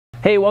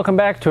Hey, welcome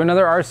back to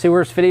another RC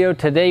Works video.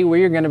 Today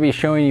we are going to be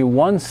showing you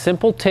one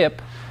simple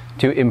tip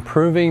to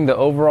improving the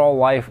overall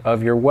life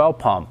of your well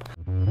pump.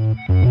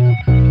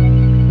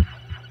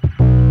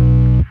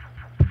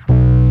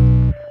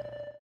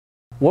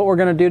 What we're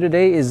going to do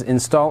today is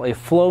install a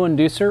flow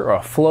inducer, or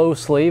a flow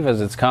sleeve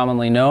as it's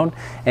commonly known,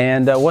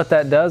 and what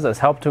that does is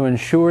help to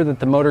ensure that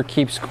the motor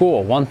keeps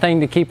cool. One thing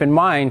to keep in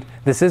mind,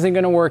 this isn't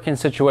going to work in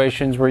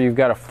situations where you've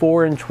got a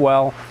 4-inch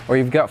well or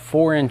you've got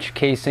 4-inch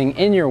casing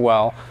in your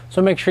well,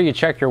 so make sure you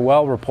check your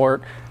well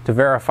report to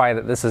verify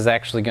that this is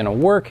actually going to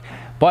work.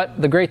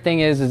 But the great thing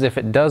is if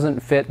it doesn't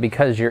fit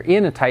because you're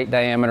in a tight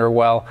diameter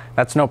well,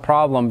 that's no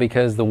problem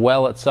because the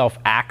well itself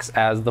acts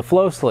as the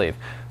flow sleeve.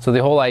 So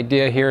the whole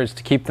idea here is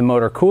to keep the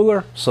motor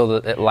cooler so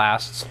that it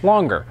lasts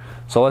longer.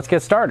 So let's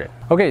get started.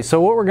 Okay, so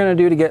what we're going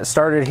to do to get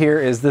started here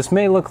is this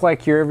may look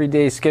like your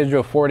everyday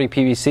Schedule 40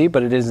 PVC,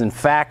 but it is in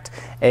fact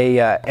a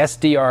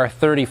SDR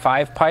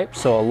 35 pipe,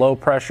 so a low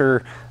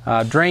pressure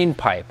drain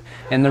pipe.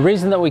 And the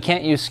reason that we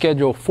can't use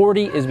Schedule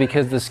 40 is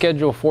because the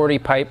Schedule 40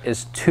 pipe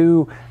is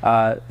too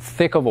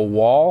thick of a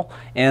wall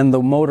and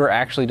the motor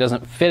actually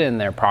doesn't fit in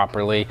there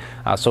properly,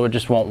 so it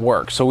just won't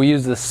work. So we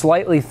use this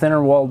slightly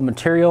thinner walled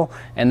material,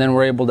 and then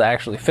we're able to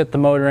actually fit the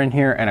motor in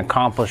here and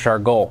accomplish our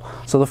goal.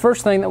 So the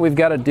first thing that we've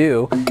got to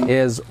do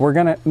is we're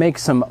going to make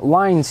some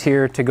lines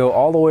here to go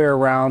all the way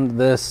around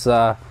this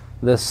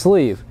this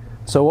sleeve.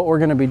 So what we're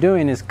going to be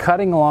doing is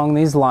cutting along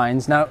these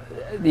lines. Now,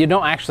 you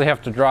don't actually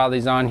have to draw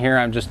these on here.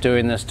 I'm just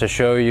doing this to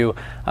show you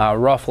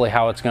roughly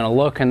how it's going to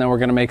look, and then we're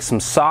going to make some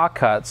saw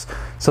cuts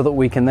so that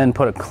we can then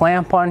put a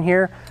clamp on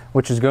here,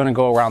 which is going to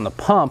go around the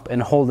pump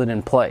and hold it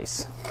in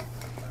place.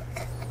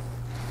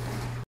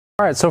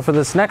 Alright, so for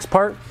this next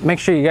part, make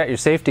sure you got your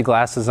safety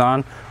glasses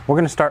on. We're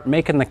going to start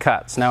making the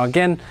cuts. Now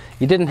again,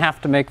 you didn't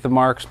have to make the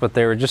marks, but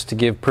they were just to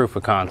give proof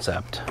of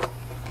concept.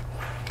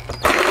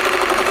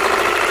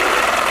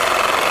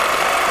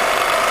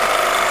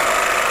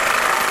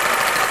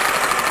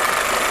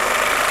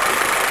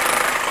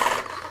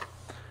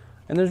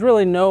 And there's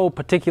really no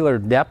particular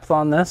depth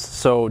on this,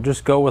 so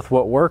just go with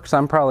what works.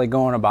 I'm probably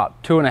going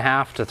about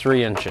 2.5 to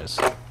 3 inches.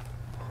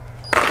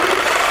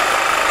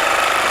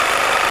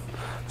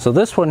 So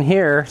this one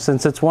here,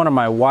 since it's one of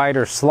my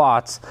wider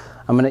slots,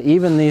 I'm going to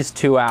even these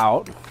two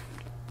out.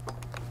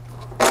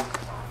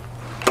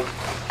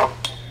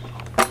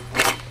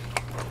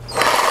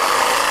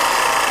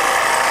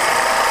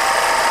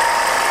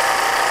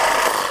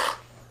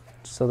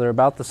 So they're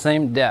about the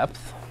same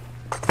depth.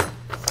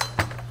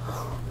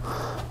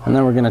 And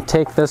then we're going to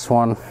take this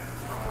one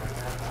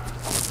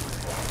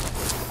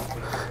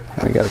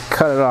and we got to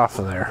cut it off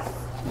of there.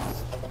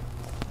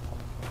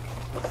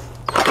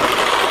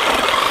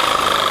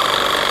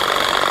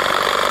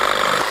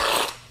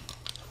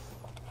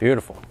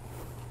 Beautiful.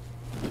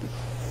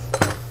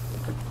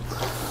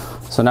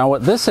 So now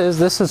what this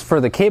is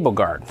for the cable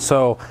guard.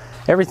 So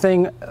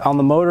everything on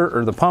the motor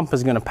or the pump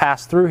is going to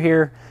pass through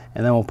here,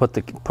 and then we'll put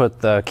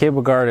the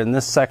cable guard in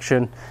this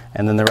section,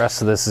 and then the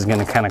rest of this is going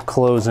to kind of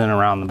close in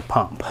around the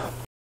pump.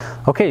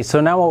 Okay,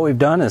 so now what we've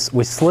done is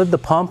we slid the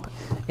pump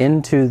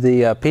into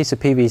the piece of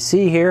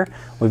PVC here.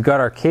 We've got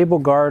our cable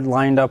guard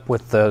lined up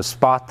with the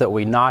spot that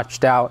we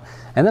notched out,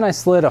 and then I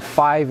slid a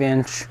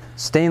 5-inch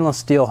stainless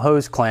steel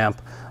hose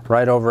clamp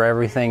right over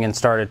everything and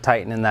started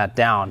tightening that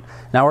down.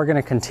 Now we're going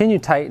to continue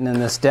tightening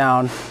this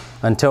down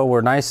until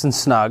we're nice and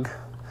snug.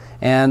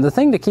 And the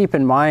thing to keep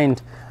in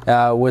mind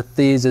with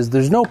these is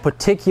there's no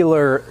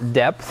particular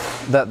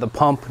depth that the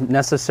pump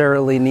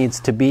necessarily needs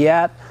to be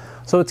at,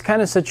 so it's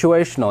kind of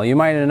situational. You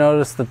might have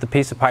noticed that the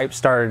piece of pipe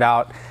started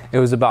out, it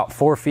was about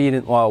 4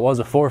 feet, well, it was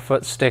a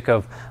 4-foot stick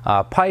of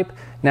pipe.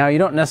 Now you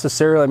don't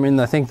necessarily, I mean,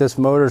 I think this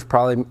motor's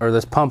probably, or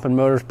this pump and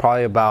motor's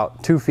probably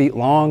about 2 feet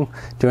long,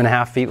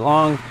 2.5 feet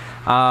long.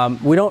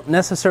 We don't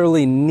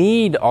necessarily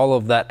need all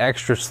of that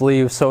extra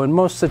sleeve, so in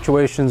most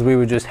situations we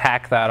would just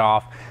hack that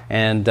off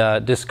and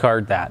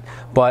discard that.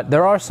 But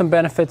there are some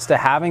benefits to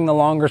having the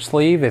longer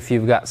sleeve. If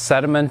you've got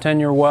sediment in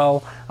your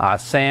well,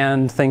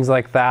 sand, things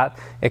like that,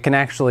 it can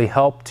actually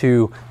help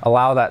to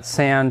allow that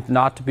sand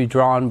not to be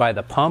drawn by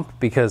the pump,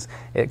 because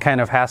it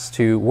kind of has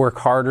to work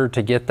harder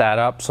to get that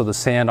up, so the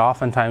sand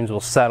oftentimes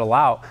will settle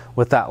out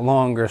with that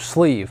longer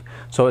sleeve.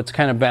 So it's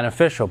kind of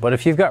beneficial. But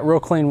if you've got real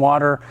clean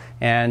water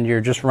and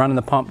you're just running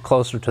the pump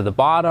closer to the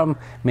bottom,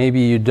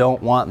 maybe you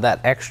don't want that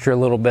extra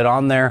little bit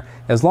on there,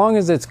 as long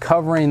as it's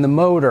covering the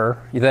motor,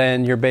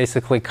 then you're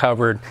basically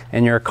covered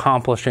and you're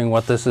accomplishing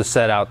what this is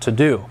set out to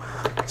do.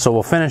 So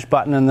we'll finish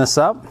buttoning this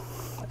up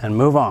and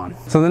move on.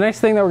 So the next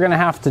thing that we're going to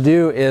have to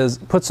do is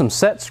put some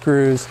set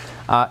screws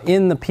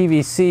in the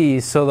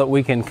PVC so that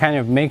we can kind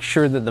of make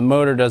sure that the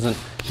motor doesn't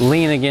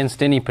lean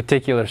against any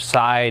particular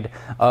side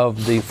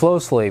of the flow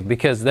sleeve,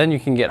 because then you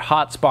can get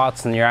hot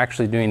spots and you're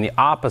actually doing the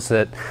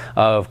opposite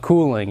of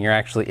cooling. You're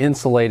actually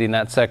insulating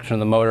that section of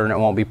the motor and it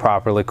won't be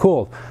properly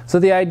cooled. So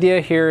the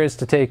idea here is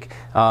to take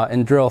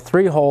and drill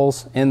 3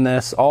 holes in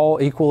this, all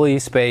equally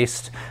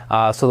spaced,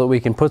 so that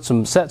we can put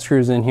some set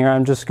screws in here.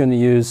 I'm just going to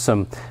use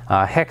some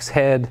hex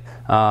head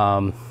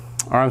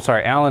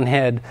Allen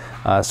head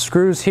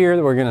screws here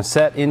that we're going to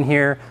set in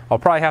here. I'll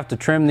probably have to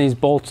trim these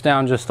bolts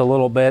down just a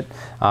little bit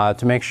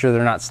to make sure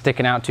they're not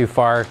sticking out too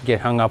far,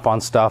 get hung up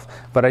on stuff.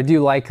 But I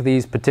do like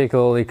these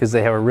particularly because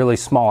they have a really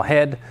small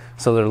head,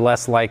 so they're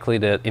less likely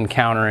to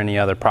encounter any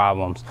other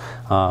problems.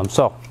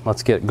 So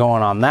let's get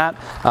going on that.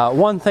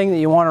 One thing that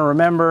you want to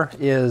remember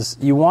is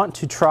you want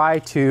to try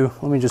to,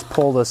 let me just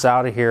pull this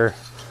out of here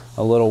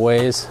a little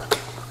ways.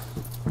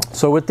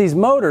 So with these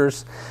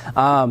motors,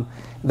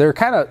 they're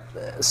kind of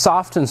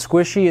soft and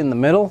squishy in the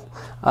middle,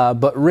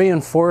 but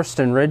reinforced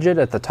and rigid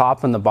at the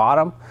top and the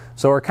bottom.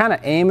 So we're kind of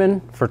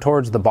aiming for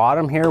towards the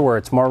bottom here where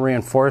it's more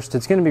reinforced.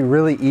 It's going to be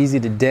really easy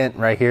to dent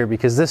right here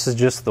because this is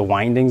just the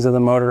windings of the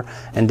motor,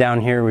 and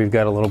down here we've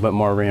got a little bit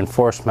more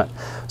reinforcement.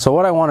 So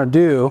what I want to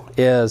do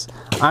is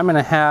I'm going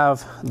to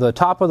have the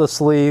top of the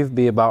sleeve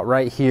be about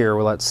right here,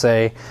 let's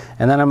say,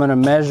 and then I'm going to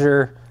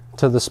measure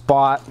to the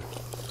spot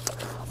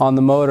on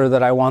the motor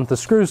that I want the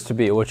screws to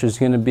be, which is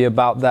going to be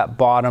about that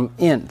bottom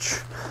inch.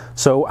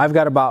 So I've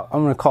got about,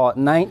 I'm going to call it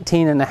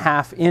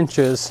 19.5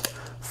 inches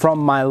from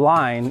my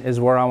line is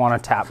where I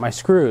want to tap my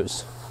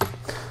screws.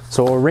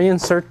 So we'll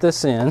reinsert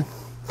this in,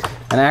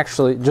 and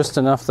actually just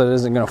enough that it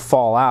isn't going to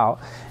fall out.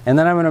 And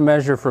then I'm going to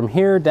measure from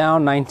here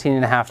down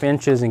 19.5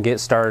 inches and get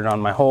started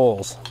on my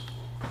holes.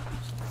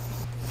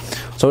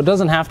 So it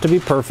doesn't have to be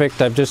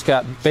perfect. I've just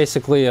got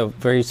basically a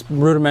very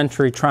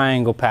rudimentary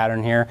triangle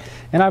pattern here.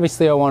 And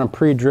obviously I want to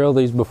pre-drill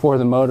these before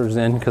the motor's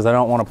in because I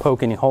don't want to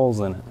poke any holes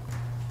in it.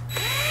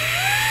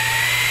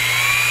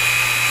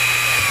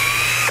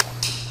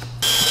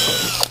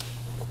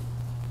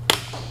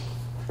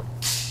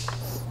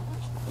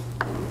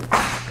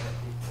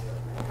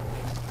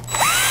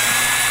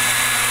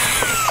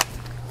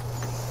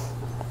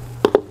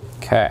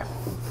 Okay.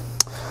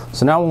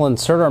 So now we'll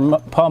insert our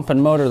pump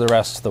and motor the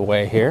rest of the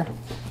way here.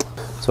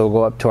 So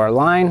we'll go up to our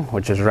line,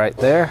 which is right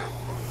there.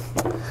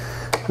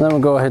 And then we'll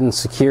go ahead and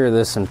secure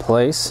this in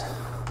place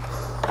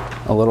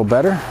a little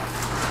better.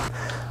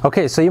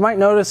 Okay, so you might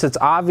notice it's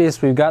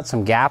obvious we've got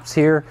some gaps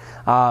here.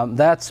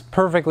 That's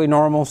perfectly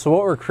normal. So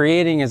what we're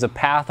creating is a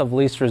path of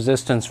least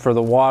resistance for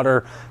the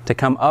water to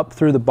come up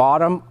through the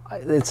bottom.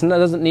 It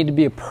doesn't need to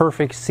be a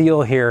perfect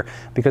seal here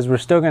because we're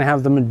still going to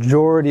have the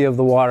majority of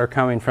the water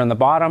coming from the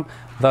bottom,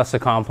 thus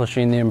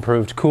accomplishing the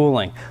improved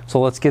cooling. So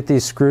let's get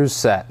these screws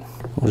set.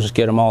 We'll just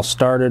get them all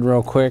started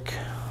real quick,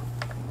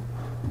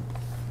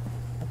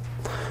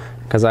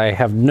 because I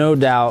have no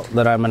doubt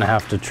that I'm going to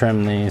have to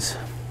trim these.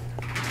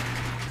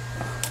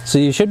 So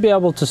you should be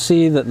able to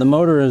see that the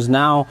motor is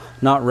now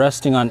not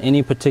resting on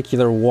any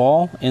particular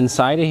wall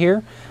inside of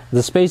here.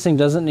 The spacing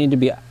doesn't need to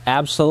be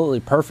absolutely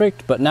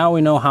perfect, but now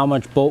we know how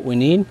much bolt we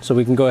need, so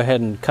we can go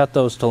ahead and cut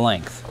those to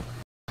length.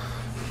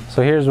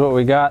 So here's what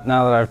we got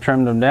now that I've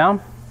trimmed them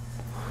down.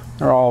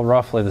 They're all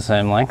roughly the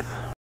same length.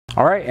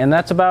 All right, and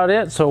that's about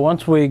it. So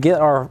once we get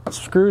our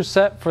screws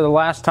set for the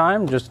last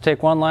time, just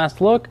take one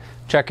last look,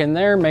 check in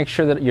there, make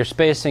sure that your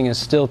spacing is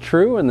still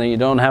true and that you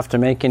don't have to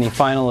make any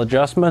final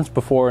adjustments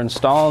before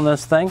installing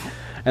this thing.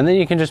 And then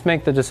you can just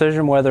make the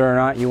decision whether or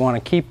not you want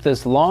to keep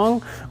this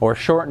long or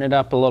shorten it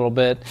up a little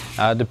bit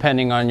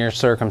depending on your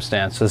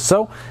circumstances.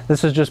 So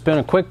this has just been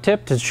a quick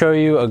tip to show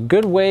you a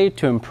good way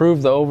to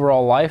improve the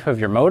overall life of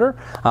your motor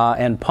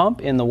and pump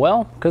in the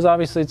well, because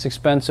obviously it's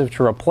expensive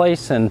to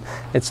replace and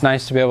it's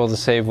nice to be able to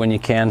save when you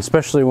can,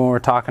 especially when we're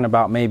talking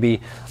about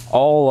maybe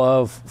all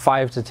of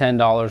 $5 to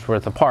 $10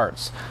 worth of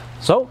parts.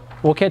 So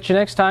we'll catch you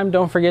next time.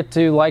 Don't forget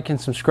to like and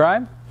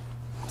subscribe.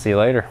 See you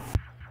later.